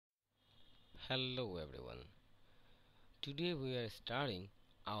Hello everyone. Today we are starting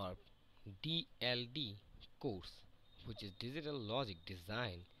our DLD course, which is Digital Logic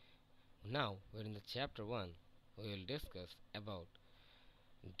Design. Now we're in the chapter 1. We will discuss about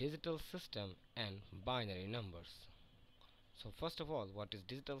digital system and binary numbers. So first of all, what is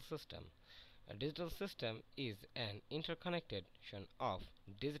digital system? A digital system is an interconnection of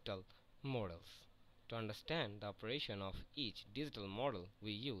digital models. To understand the operation of each digital model,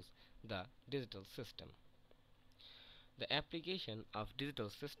 we use the digital system. The application of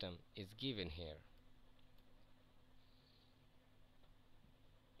digital system is given here.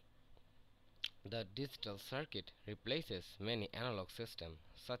 The digital circuit replaces many analog systems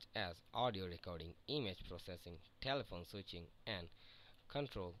such as audio recording, image processing, telephone switching, and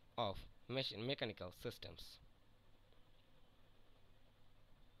control of mechanical systems.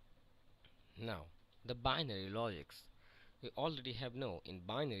 Now, the binary logics. We already have know in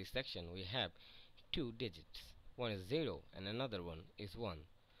binary section we have two digits. One is 0 and another one is 1.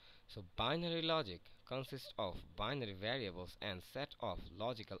 So binary logic consists of binary variables and set of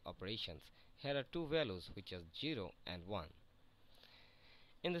logical operations. Here are two values which are 0 and 1.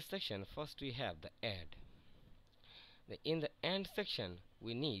 In this section, first we have the add. In the AND section,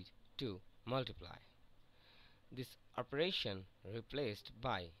 we need to multiply. This operation replaced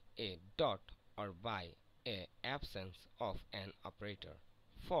by a dot or by a absence of an operator.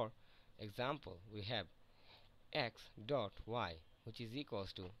 For example, we have x dot y, which is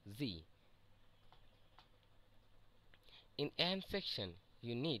equals to z. In AND section,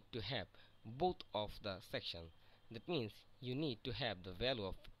 you need to have both of the sections. That means you need to have the value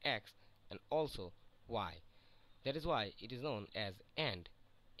of x and also y. That is why it is known as AND.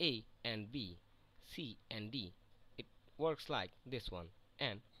 A and B, C and D. It works like this one.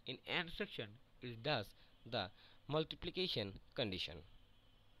 And in AND section, it does the multiplication condition.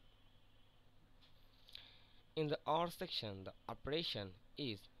 In the OR section, the operation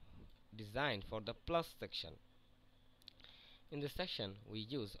is designed for the plus section. In this section, we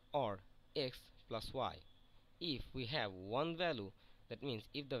use OR x plus y. If we have one value, that means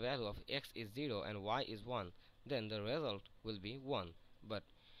if the value of x is 0 and y is 1, then the result will be 1. But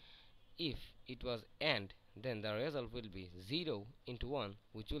if it was AND, then the result will be 0 into 1,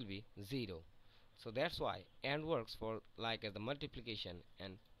 which will be 0. So that's why AND works for like as the multiplication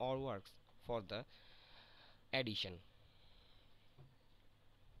and OR works for the addition.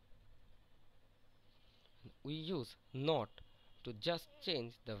 We use NOT to just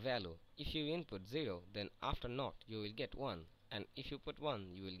change the value. If you input 0, then after NOT you will get 1, and if you put 1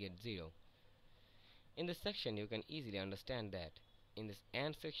 you will get 0. In this section you can easily understand that in this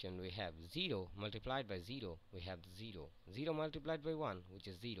AND section we have 0 multiplied by 0, we have 0. 0 multiplied by 1, which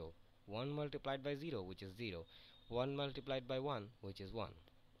is 0. 1 multiplied by 0, which is 0. 1 multiplied by 1, which is 1.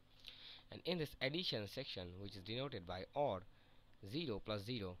 And in this addition section, which is denoted by OR, 0 plus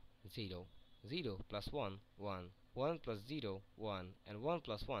 0, 0. 0 plus 1, 1. 1 plus 0, 1. And 1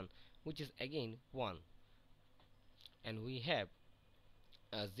 plus 1, which is again 1. And we have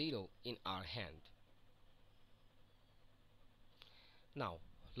a 0 in our hand. Now,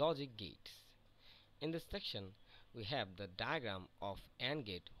 logic gates. In this section, we have the diagram of AND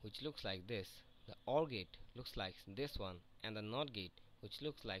gate, which looks like this. The OR gate looks like this one, and the NOT gate, which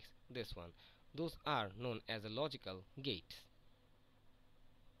looks like this one. Those are known as the logical gates.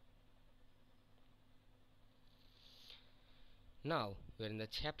 Now we are in the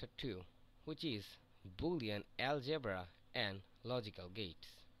chapter 2, which is boolean algebra and logical gates.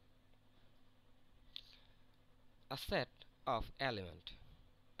 A set of element.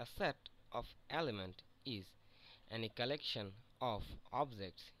 A set of element is any collection of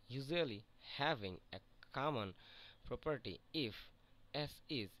objects usually having a common property if S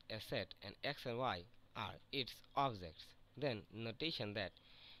is a set and X and Y are its objects. Then notation that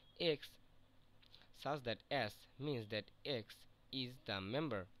X such that S means that X is the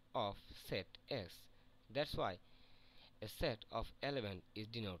member of set S. That's why a set of element is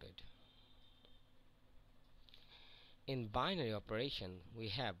denoted. In binary operation we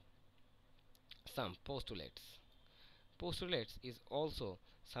have some postulates. Postulates is also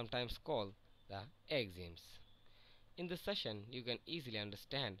sometimes called the axioms. In this session you can easily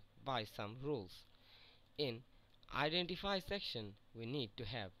understand by some rules. In identify section we need to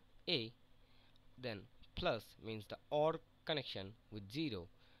have A, then plus means the OR connection with 0.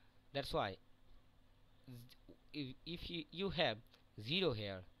 That's why if you have 0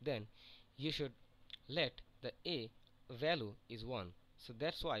 here, then you should let the A value is 1. So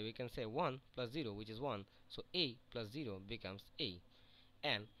that's why we can say 1 plus 0, which is 1. So A plus 0 becomes A,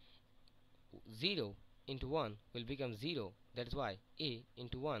 and 0 into 1 will become 0. That is why A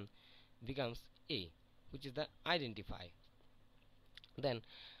into 1 becomes A, which is the identify. Then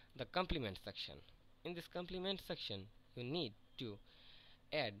the complement section. In this complement section, you need to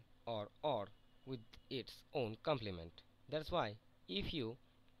add or with its own complement. That's why if you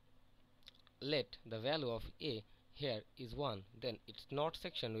let the value of A here is 1, then its not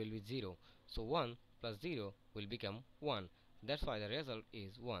section will be 0. So 1 plus 0 will become 1. That's why the result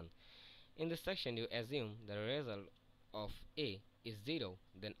is 1. In this section you assume the result of A is 0,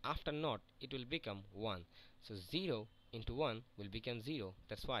 then after not it will become 1. So 0 into 1 will become 0.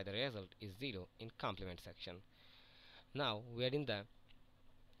 That's why the result is 0 in complement section. Now we are in the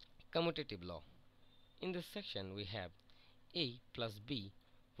commutative law. In this section we have A plus B,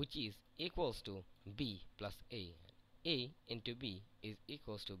 which is equals to B plus A. A into B is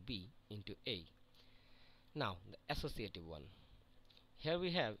equals to B into A. Now the associative one. Here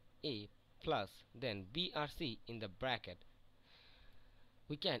we have A plus then B or C in the bracket.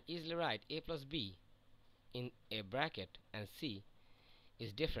 We can easily write A plus B in a bracket and C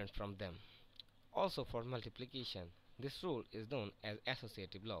is different from them. Also for multiplication, this rule is known as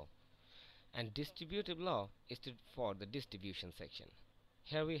associative law, and distributive law is for the distribution section.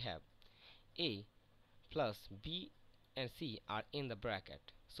 Here we have A plus B and C are in the bracket,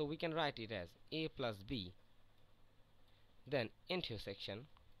 so we can write it as A plus B, then intersection,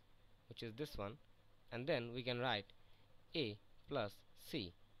 which is this one, and then we can write A plus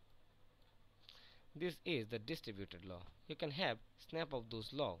C. This is the distributed law. You can have snap of those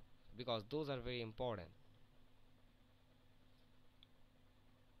law because those are very important.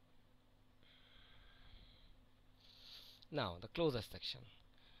 Now the closure section.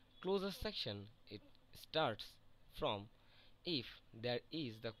 Closure section, it starts from if there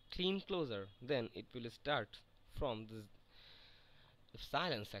is the clean closure, then it will start from the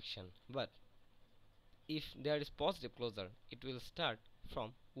silent section, but if there is positive closure, it will start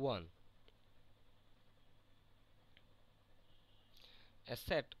from 1. A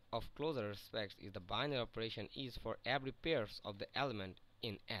set of closure respects is the binary operation is for every pairs of the element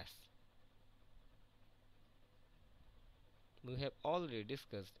in S. We have already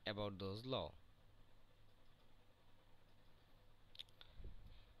discussed about those laws.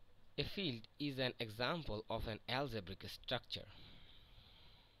 A field is an example of an algebraic structure.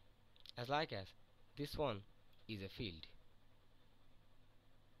 As this one is a field.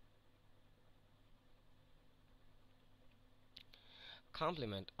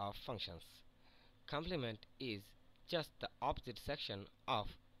 Complement of functions. Complement is just the opposite section of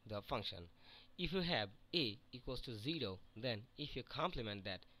the function. If you have A equals to 0, then if you complement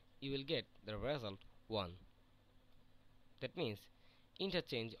that, you will get the result 1. That means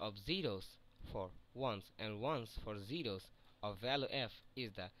interchange of zeros for ones and ones for zeros of value f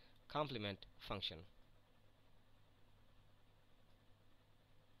is the complement function.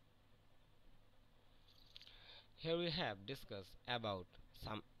 Here we have discussed about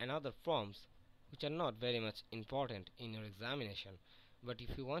some another forms which are not very much important in your examination, but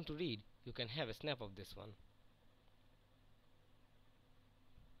if you want to read, you can have a snap of this one.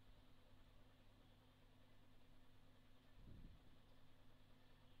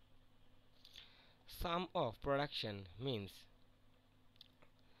 Sum of production means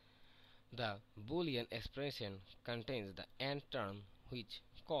the boolean expression contains the AND term which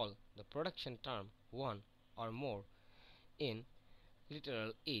call the production term one or more in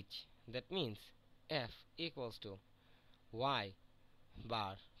literal H. That means f equals to y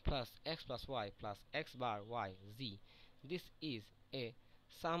bar plus x plus y plus x bar y z. This is a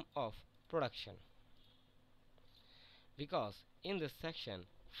sum of production, because in this section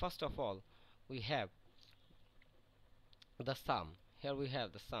first of all we have the sum. Here we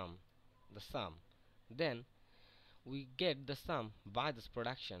have the sum, then we get the sum by this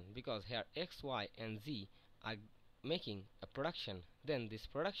production, because here x, y and z are making a production, then this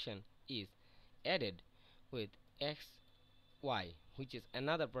production is added with x, y, which is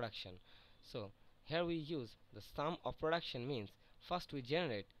another production. So here we use the sum of production means first we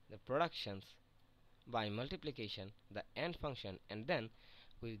generate the productions by multiplication, the AND function, and then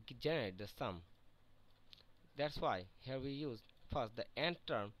we generate the sum. That's why here we use first the AND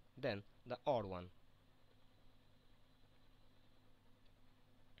term, then the odd one.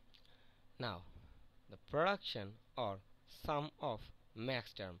 Now the production or sum of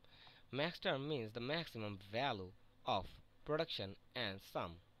maxterm. Maxterm means the maximum value of production and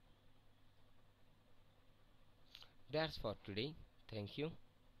sum. That's for today. Thank you.